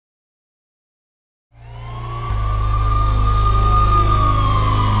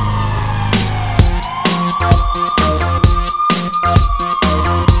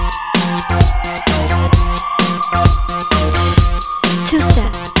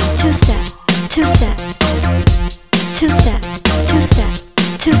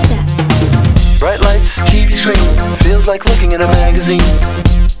feels like looking in a magazine.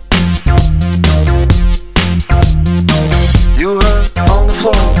 You hurt on the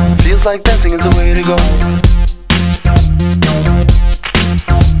floor, feels like dancing is the way to go.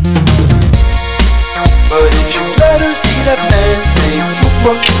 But if you let her see that man say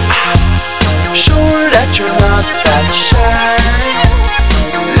whoop, show her that you're not that shy.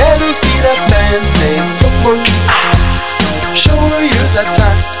 Let her see that man say whoop, show her you're that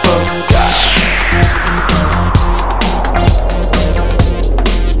type of guy.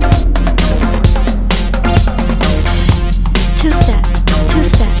 Two-step,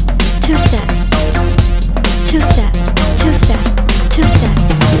 two-step, two-step, two-step, two-step, two-step.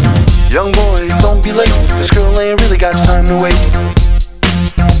 Young boy, don't be late. This girl ain't really got time to wait.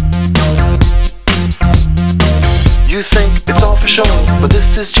 You think it's all for show, but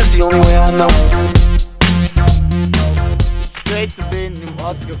this is just the only way I know. It's great to be in the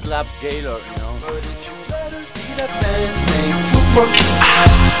Otsego Club Gaylor, you know. But if you let her see that man say whoop,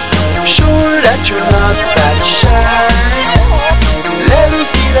 show her that you're not that shy. Let her